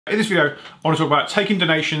In this video, I want to talk about taking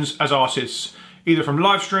donations as artists, either from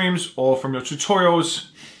live streams or from your tutorials,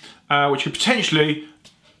 which could potentially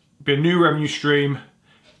be a new revenue stream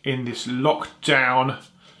in this lockdown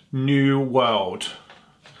new world.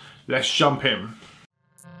 Let's jump in.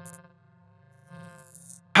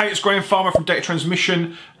 Hey, it's Grahame from Data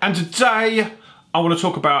Transmission, and today I want to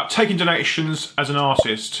talk about taking donations as an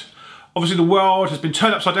artist. Obviously the world has been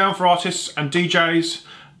turned upside down for artists and DJs,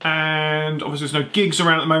 and obviously there's no gigs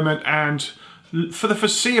around at the moment, and for the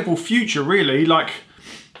foreseeable future really, like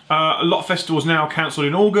a lot of festivals now cancelled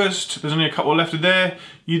in August, there's only a couple left of there,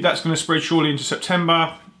 that's going to spread surely into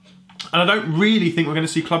September, and I don't really think we're going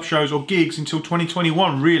to see club shows or gigs until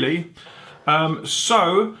 2021 really.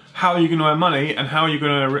 So how are you going to earn money, and how are you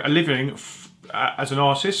going to earn a living as an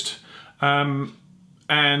artist? And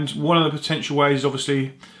one of the potential ways is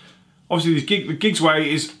obviously the gigs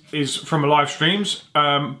way is from live streams,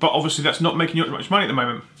 but obviously that's not making you much money at the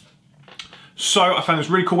moment. So I found this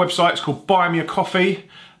really cool website. It's called Buy Me a Coffee,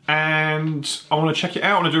 and I want to check it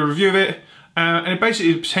out. I want to do a review of it, and it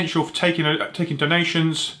basically is potential for taking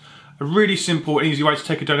donations. A really simple and easy way to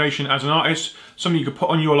take a donation as an artist, something you could put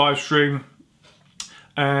on your live stream,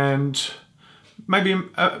 and maybe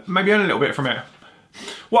earn a little bit from it.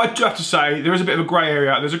 What I do have to say, there is a bit of a grey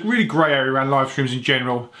area. There's a really grey area around live streams in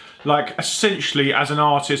general. Like, essentially, as an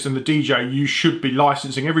artist and the DJ, you should be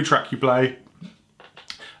licensing every track you play,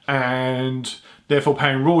 and therefore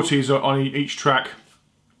paying royalties on each track,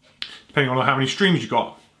 depending on how many streams you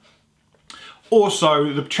got.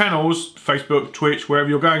 Also, the channels, Facebook, Twitch, wherever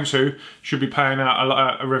you're going to, should be paying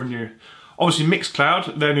out a revenue. Obviously,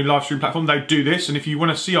 Mixcloud, their new live stream platform, they do this, and if you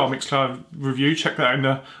want to see our Mixcloud review, check that in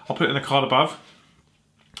I'll put it in the card above.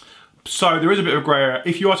 So there is a bit of a grey area.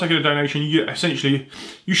 If you are taking a donation, you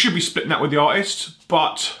should be splitting that with the artist,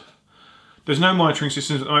 but there's no monitoring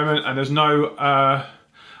systems at the moment, and there's no,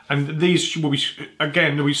 and these will be,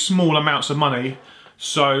 again, there'll be small amounts of money,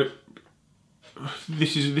 so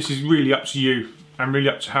this is really up to you, and really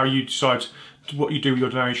up to how you decide what you do with your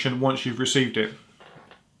donation once you've received it.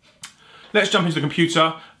 Let's jump into the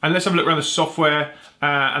computer and let's have a look around the software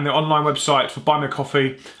and the online website for Buy Me a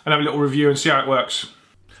Coffee, and have a little review and see how it works.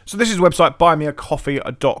 So this is the website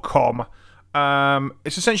buymeacoffee.com.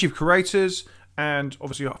 It's essentially for creators, and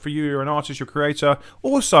obviously for you, you're an artist, you're a creator.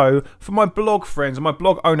 Also, for my blog friends and my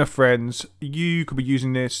blog owner friends, you could be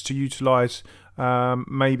using this to utilise.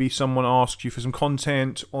 Maybe someone asks you for some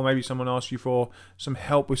content, or maybe someone asks you for some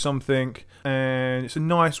help with something, and it's a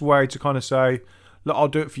nice way to kind of say, look, I'll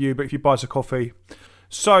do it for you, but if you buy us a coffee.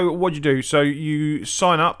 So what do you do? So you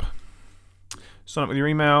sign up with your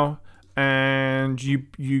email, and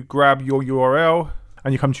you grab your URL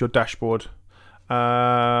and you come to your dashboard.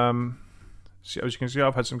 So as you can see,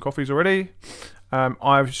 I've had some coffees already.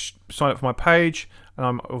 I've signed up for my page, and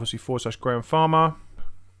I'm obviously /Grahame.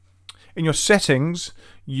 In your settings,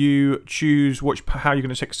 you choose how you're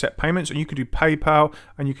going to accept payments, and you can do PayPal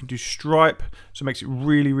and you can do Stripe, so it makes it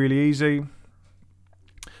really, really easy.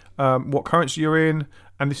 What currency you're in,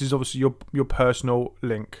 and this is obviously your personal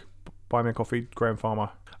link. Buy Me a Coffee, Grahame.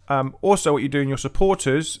 Also, what you do in your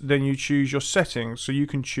supporters, then you choose your settings, so you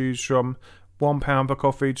can choose from £1 per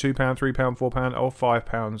coffee, £2, £3, £4, or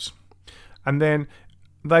 £5. And then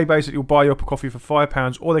they basically will buy you up a coffee for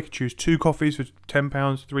 £5, or they could choose 2 coffees for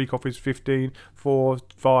 £10, 3 coffees 15, 4,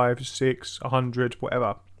 5, 6, 100,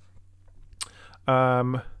 whatever.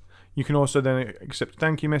 You can also then accept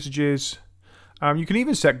thank you messages. You can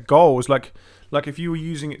even set goals, like if you were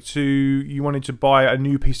using it you wanted to buy a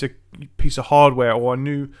new piece of hardware, or a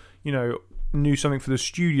new something for the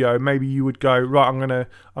studio. Maybe you would go, right, I'm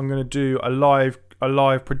gonna do a live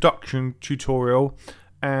production tutorial,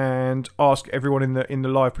 and ask everyone in the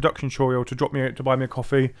live production tutorial to buy me a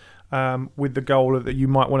coffee, with the goal that you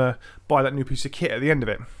might want to buy that new piece of kit at the end of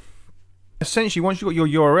it. Essentially, once you've got your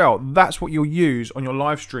URL, that's what you'll use on your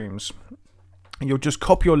live streams. And you'll just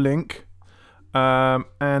copy your link,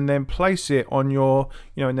 and then place it on your,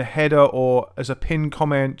 in the header or as a pinned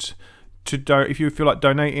comment. If you feel like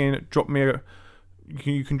donating,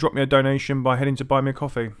 you can drop me a donation by heading to Buy Me a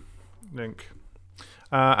Coffee link,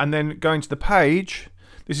 and then going to the page.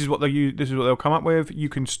 This is what they'll come up with. You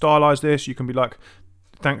can stylize this. You can be like,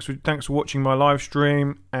 thanks for watching my live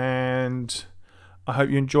stream, and I hope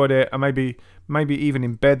you enjoyed it. And maybe even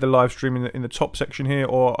embed the live stream in the top section here,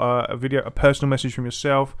 or a personal message from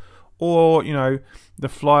yourself, or the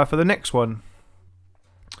flyer for the next one.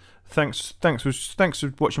 Thanks for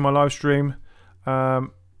watching my live stream. I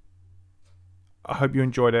hope you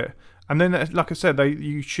enjoyed it. And then, like I said,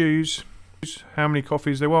 you choose how many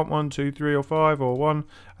coffees they want, 1, 2, 3, or 5, or 1,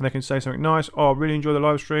 and they can say something nice. Oh, I really enjoy the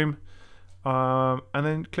live stream. and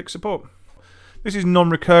then click support. This is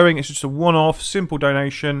non-recurring, it's just a one-off, simple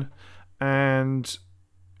donation, and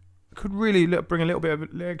could really bring a little bit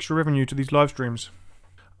of extra revenue to these live streams.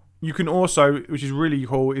 You can also, which is really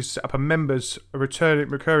cool, is set up a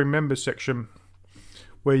recurring members section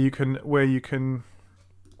where you can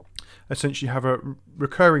essentially have a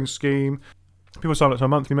recurring scheme. People sign up to a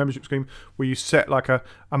monthly membership scheme where you set like a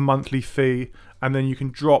monthly fee, and then you can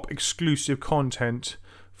drop exclusive content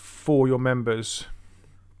for your members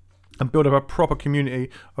and build up a proper community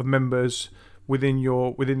of members within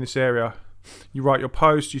this area. You write your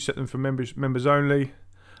posts, you set them for members only,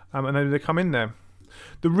 and then they come in there.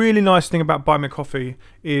 The really nice thing about Buy Me a Coffee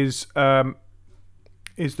is the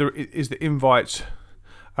invite.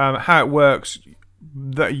 How it works,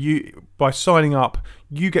 that you, by signing up,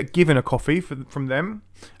 you get given a coffee from them,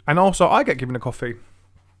 and also I get given a coffee.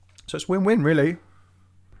 So it's win-win, really.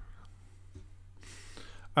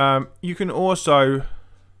 You can also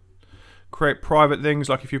create private things,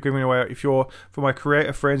 like if you're giving away, for my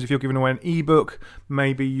creator friends, if you're giving away an ebook,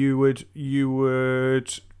 maybe you would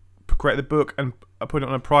create the book and put it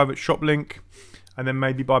on a private shop link, and then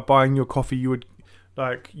maybe by buying your coffee you would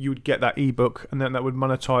get that ebook, and then that would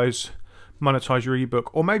monetize your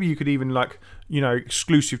ebook. Or maybe you could even, like,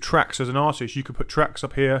 exclusive tracks. As an artist, you could put tracks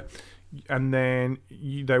up here, and then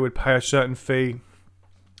they would pay a certain fee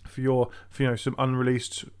for some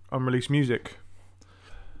unreleased music.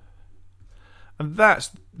 And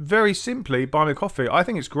that's very simply Buy Me a Coffee. I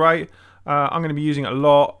think it's great. I'm going to be using it a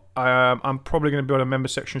lot. I'm probably going to build a member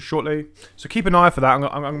section shortly, so keep an eye for that. I'm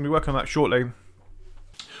going to be working on that shortly.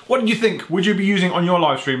 What did you think? Would you be using on your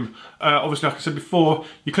live stream? Obviously, like I said before,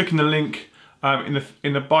 you click in the link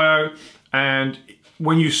in the bio, and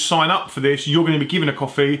when you sign up for this, you're going to be given a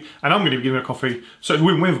coffee, and I'm going to be given a coffee. So it's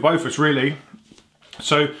win-win for both of us, really.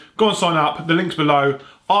 So go and sign up. The link's below.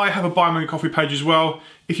 I have a Buy Me a Coffee page as well.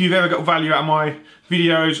 If you've ever got value out of my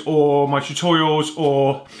videos or my tutorials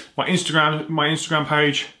or my Instagram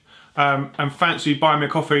page, and fancy Buy Me a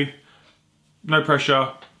Coffee, no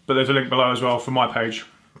pressure, but there's a link below as well for my page.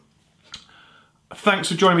 Thanks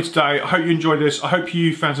for joining me today. I hope you enjoyed this. I hope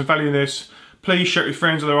you found some value in this. Please share it with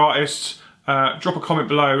friends, other artists. Drop a comment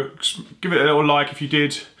below. Give it a little like if you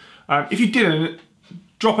did. If you didn't,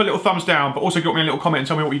 drop a little thumbs down, but also drop me a little comment and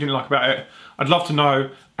tell me what you didn't like about it. I'd love to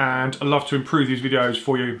know, and I'd love to improve these videos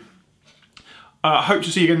for you. I hope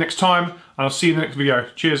to see you again next time, and I'll see you in the next video.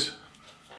 Cheers.